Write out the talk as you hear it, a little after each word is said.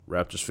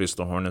Raptors faced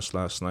the Hornets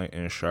last night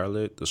in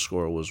Charlotte. The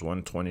score was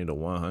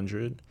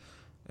 120-100,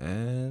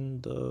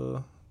 and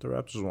the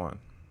Raptors won.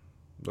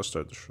 Let's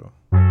start the show.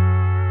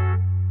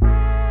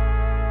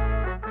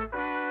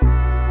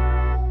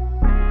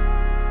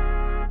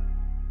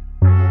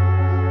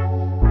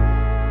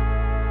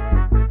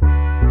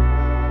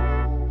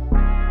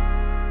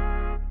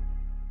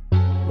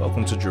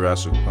 Welcome to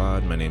Jurassic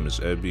Pod. My name is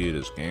Ebby. It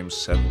is game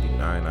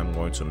 79. I'm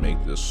going to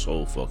make this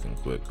so fucking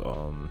quick.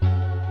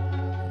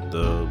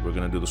 We're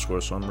gonna do the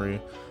score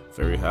summary,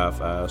 very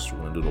half-assed. We're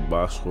gonna do the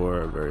box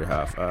score, very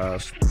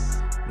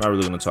half-assed. Not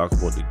really gonna talk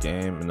about the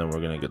game, and then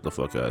we're gonna get the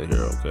fuck out of here.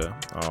 Okay.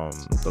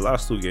 The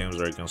last two games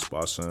are against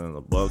Boston and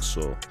the Bucks,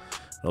 so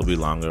it'll be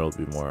longer. It'll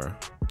be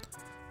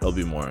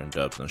more in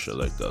depth and shit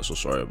like that. So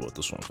sorry about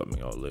this one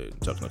coming out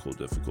late. Technical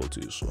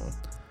difficulties. So,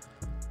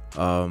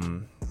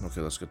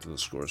 okay, let's get to the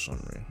score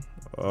summary.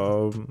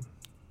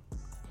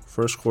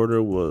 First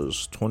quarter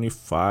was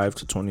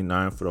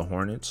 25-29 for the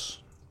Hornets.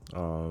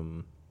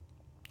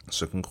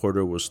 Second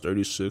quarter was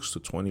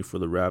 36-20 for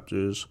the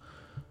Raptors.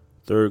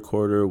 Third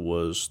quarter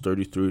was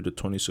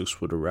 33-26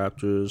 for the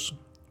Raptors.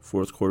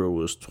 Fourth quarter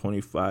was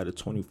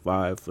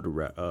 25-25 for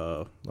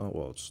the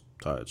it's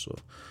tied, so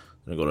I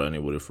didn't go to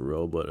anybody for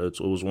real, but it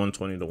was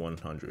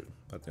 120-100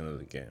 at the end of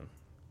the game.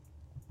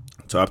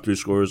 Top three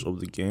scorers of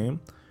the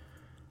game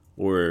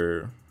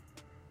were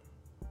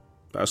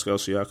Pascal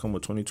Siakam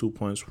with 22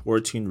 points,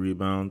 14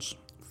 rebounds,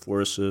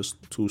 4 assists,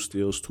 2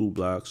 steals, 2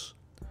 blocks.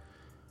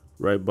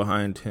 Right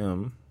behind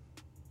him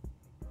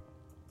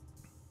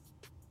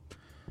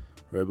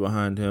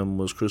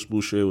was Chris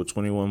Boucher with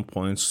 21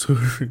 points, two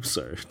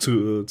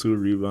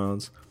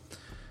rebounds.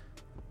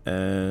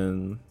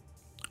 And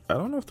I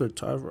don't know if they're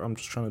tied. I'm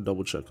just trying to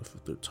double check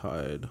if they're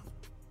tied.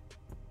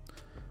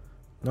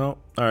 No.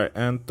 All right.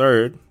 And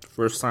third,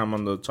 first time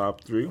on the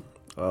top three,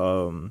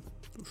 to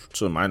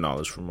my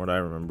knowledge, from what I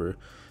remember,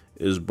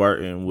 is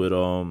Barton with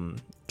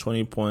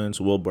 20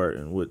 points. Will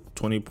Barton with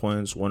 20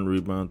 points, 1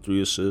 rebound,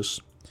 3 assists,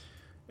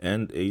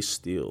 and a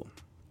steal.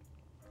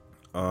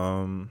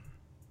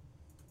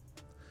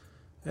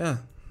 Yeah.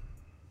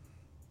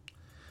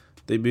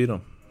 They beat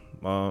him.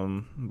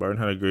 Barton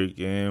had a great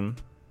game.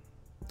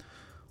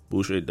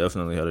 Boucher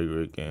definitely had a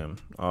great game.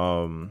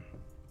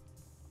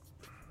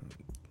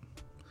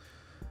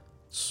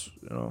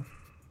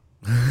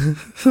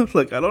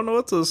 Like, I don't know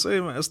what to say,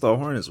 man. It's the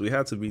Hornets. We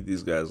had to beat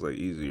these guys like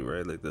easy,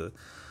 right? Like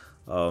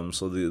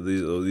so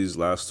these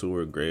last two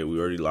were great. We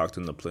already locked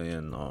in the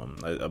play-in,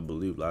 I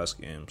believe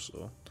last game.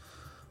 So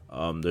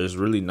there's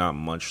really not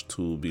much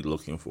to be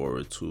looking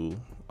forward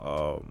to.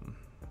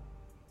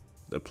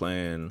 They're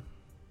playing.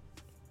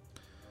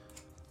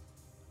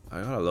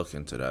 I gotta look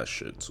into that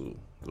shit too,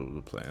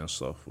 the playing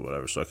stuff, or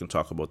whatever. So I can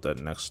talk about that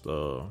next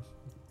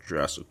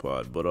Jurassic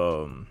Pod, but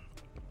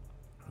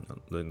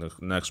the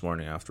next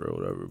morning after or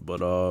whatever.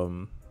 But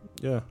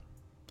yeah.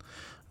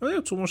 I think I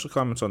have too much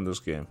comments on this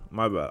game.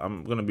 My bad.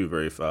 I'm gonna be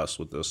very fast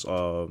with this.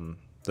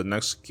 The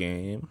next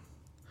game,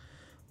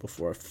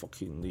 before I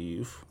fucking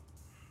leave,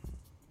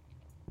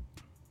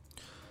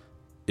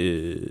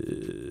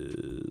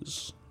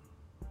 is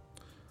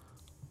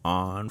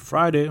on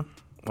Friday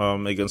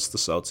against the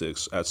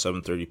Celtics at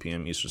 7:30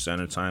 p.m. Eastern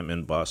Standard Time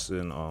in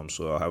Boston.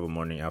 So I'll have a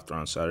morning after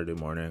on Saturday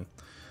morning.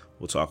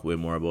 We'll talk way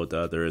more about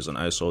that. There is an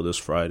ISO this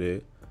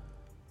Friday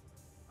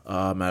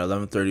at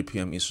 11:30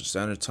 p.m. Eastern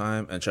Standard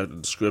Time, and check the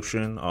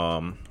description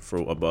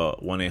for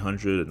about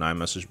 1-800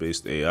 9-message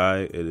based AI.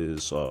 It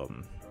is the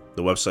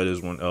website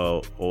is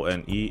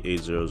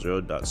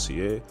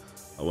one800.ca.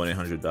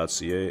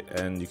 1-800.ca,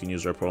 and you can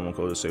use our promo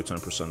code to save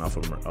 10% off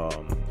of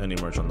any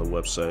merch on the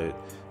website.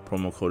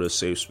 Promo code is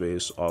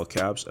SafeSpace, all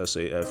caps,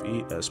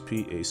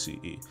 SAFESPACE.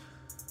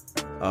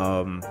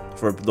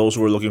 For those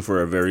who are looking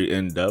for a very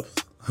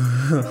in-depth,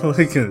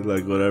 like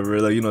whatever,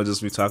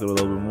 just be talking a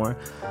little bit more.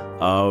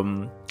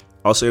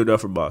 I'll save that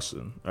for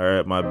Boston. All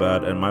right, my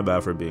bad, and my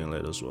bad for being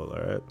late as well. All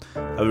right,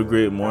 have a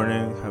great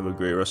morning, have a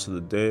great rest of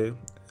the day,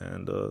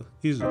 and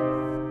easy.